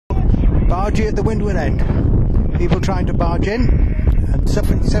bargee at the windward end. People trying to barge in and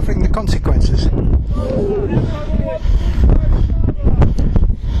suffering the consequences.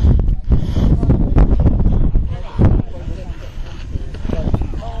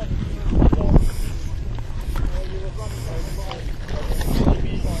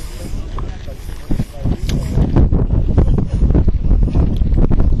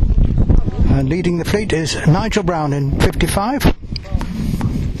 And leading the fleet is Nigel Brown in 55.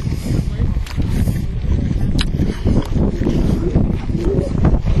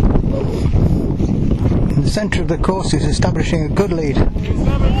 In the centre of the course is establishing a good lead.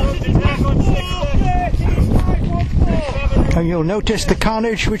 And you'll notice the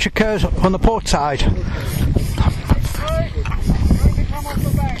carnage which occurs on the port side.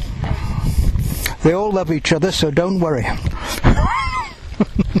 They all love each other, so don't worry.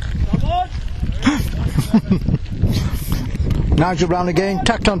 Nigel Brown again,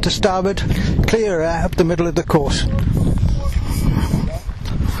 tacked on to starboard, clear air up the middle of the course.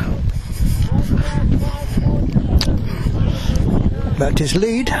 But his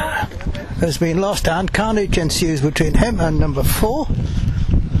lead has been lost and carnage ensues between him and number 4.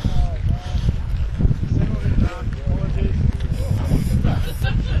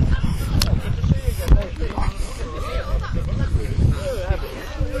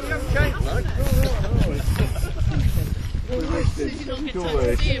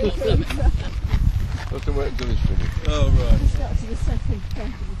 Oh, right.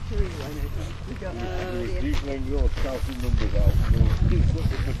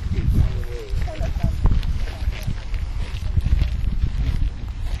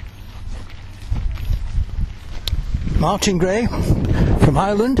 Martin Gray from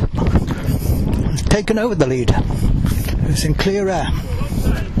Ireland has taken over the lead. It's in clear air.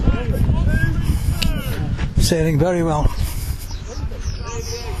 Sailing very well.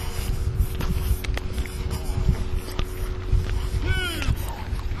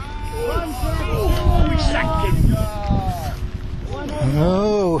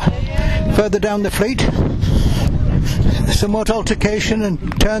 Oh, further down the fleet, somewhat altercation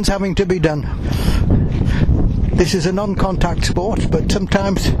and turns having to be done. This is a non-contact sport, but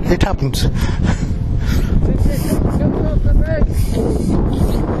sometimes it happens.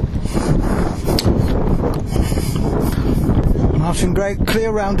 Martin Gray,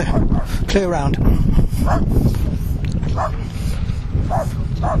 clear round, clear round.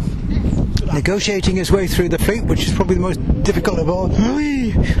 Negotiating his way through the fleet, which is probably the most difficult of all.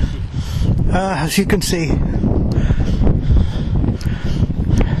 As you can see.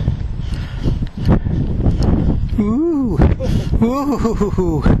 Ooh,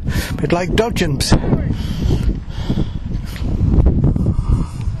 ooh, bit like dodgems.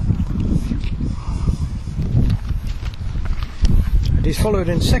 And he's followed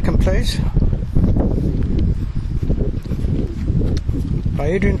in second place by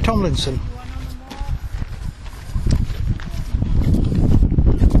Adrian Tomlinson.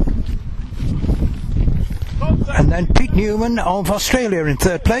 And then Pete Newman of Australia in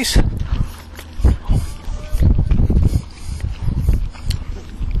third place.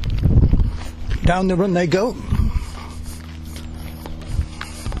 Down the run they go.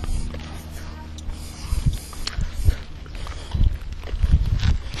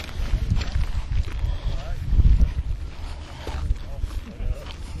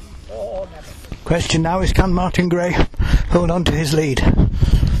 Question now is, can Martin Gray hold on to his lead?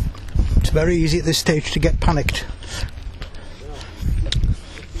 It's very easy at this stage to get panicked.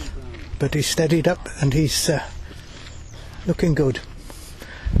 But he's steadied up and he's looking good.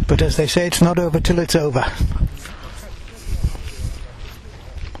 But as they say, it's not over till it's over.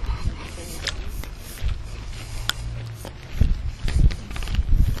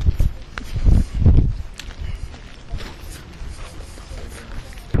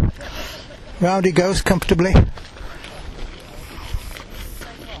 Round he goes comfortably.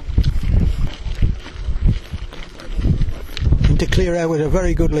 Into clear air with a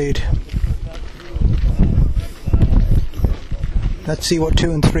very good lead. Let's see what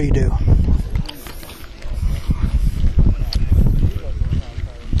 2 and 3 do.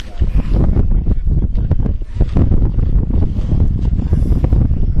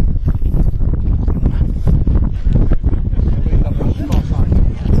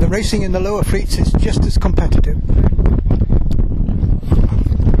 The racing in the lower fleets is just as competitive.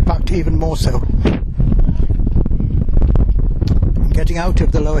 In fact, even more so. Getting out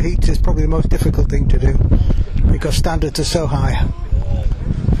of the lower heats is probably the most difficult thing to do, because standards are so high.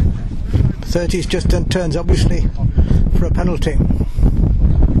 30's just done turns, obviously, for a penalty.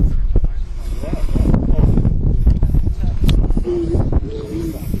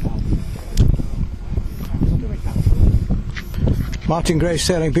 Martin Gray's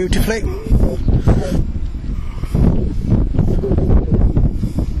sailing beautifully.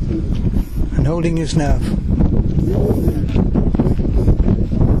 And holding his nerve.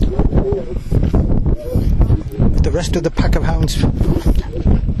 The rest of the pack of hounds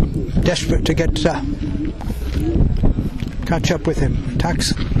desperate to get catch up with him.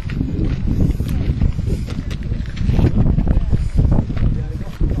 Tax.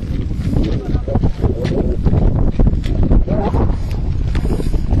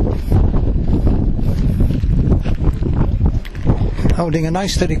 Holding a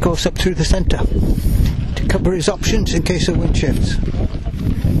nice steady course up through the centre to cover his options in case of wind shifts.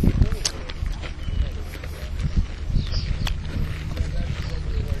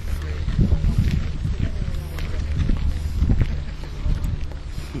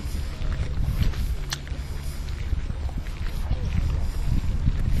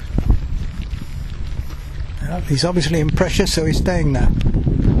 Well, he's obviously in pressure, so he's staying there.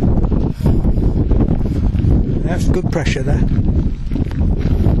 That's good pressure there.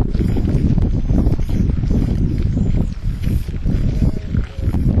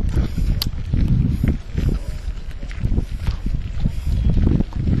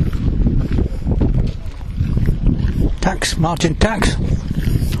 Tax, Martin Tax.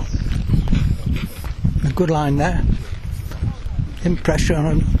 A good line there. In pressure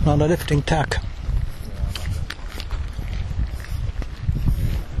on a lifting tack.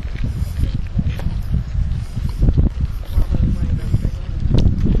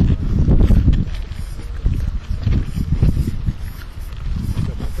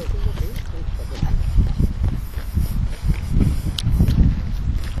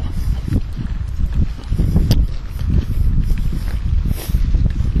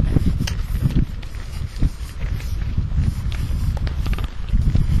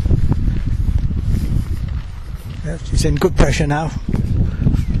 He's in good pressure now.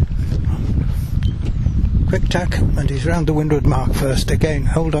 Quick tack, and he's round the windward mark first. Again,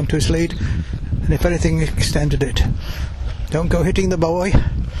 hold on to his lead, and if anything, extended it. Don't go hitting the buoy.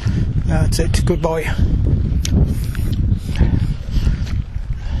 That's it, good boy.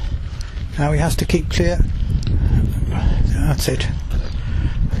 Now he has to keep clear. That's it.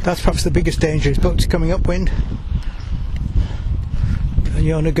 That's perhaps the biggest danger. His boat's coming upwind, and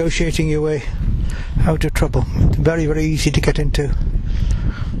you're negotiating your way out of trouble. It's very, very easy to get into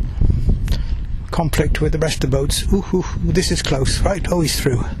conflict with the rest of the boats. Ooh, this is close. Right, oh, he's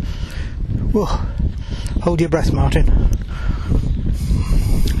through. Whoa. Hold your breath, Martin.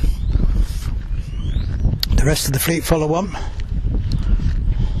 The rest of the fleet follow on.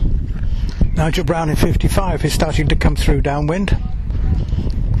 Nigel Brown in 55 is starting to come through downwind.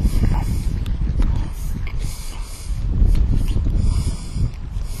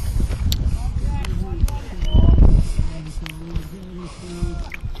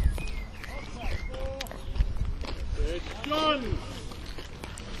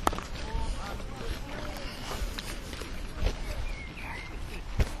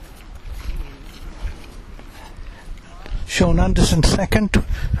 Sean Anderson second,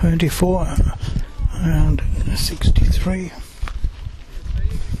 24, around 63.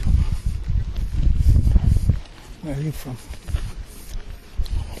 Where are you from?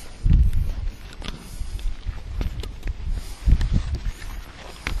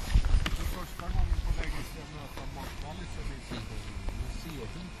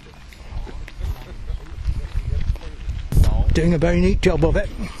 Doing a very neat job of it,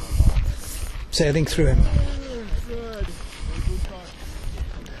 sailing through him.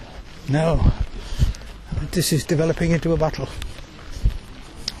 No, this is developing into a battle.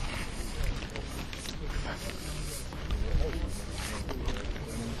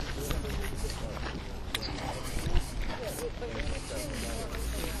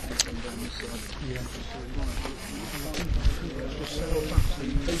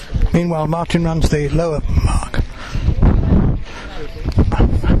 Meanwhile, Martin runs the lower mark.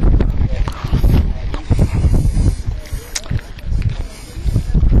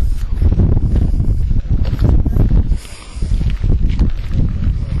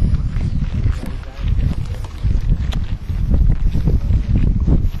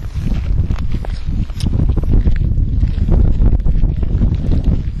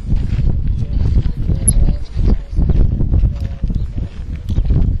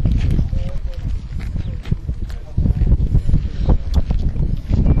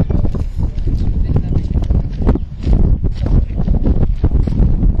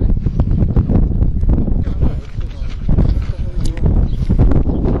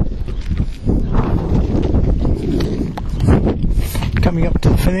 Coming up to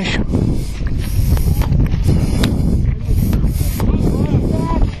the finish.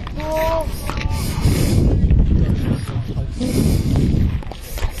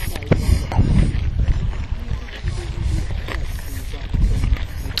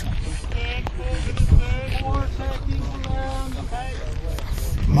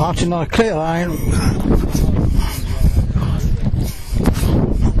 Martin on a clear line.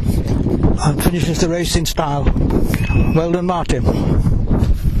 And finishes the race in style. Well done, Martin.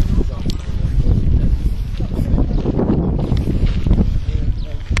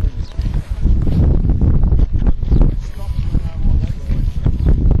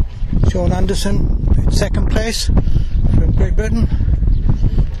 Sean Anderson, second place from Great Britain.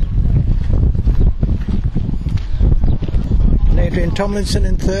 And Adrian Tomlinson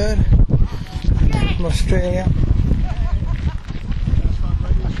in third from Australia.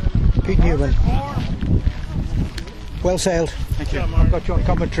 Pete Newman. Well sailed. Thank you. I've got you on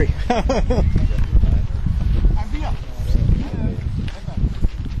commentary.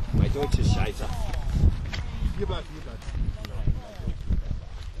 My Deutsch ist scheiße. Hier bleibt.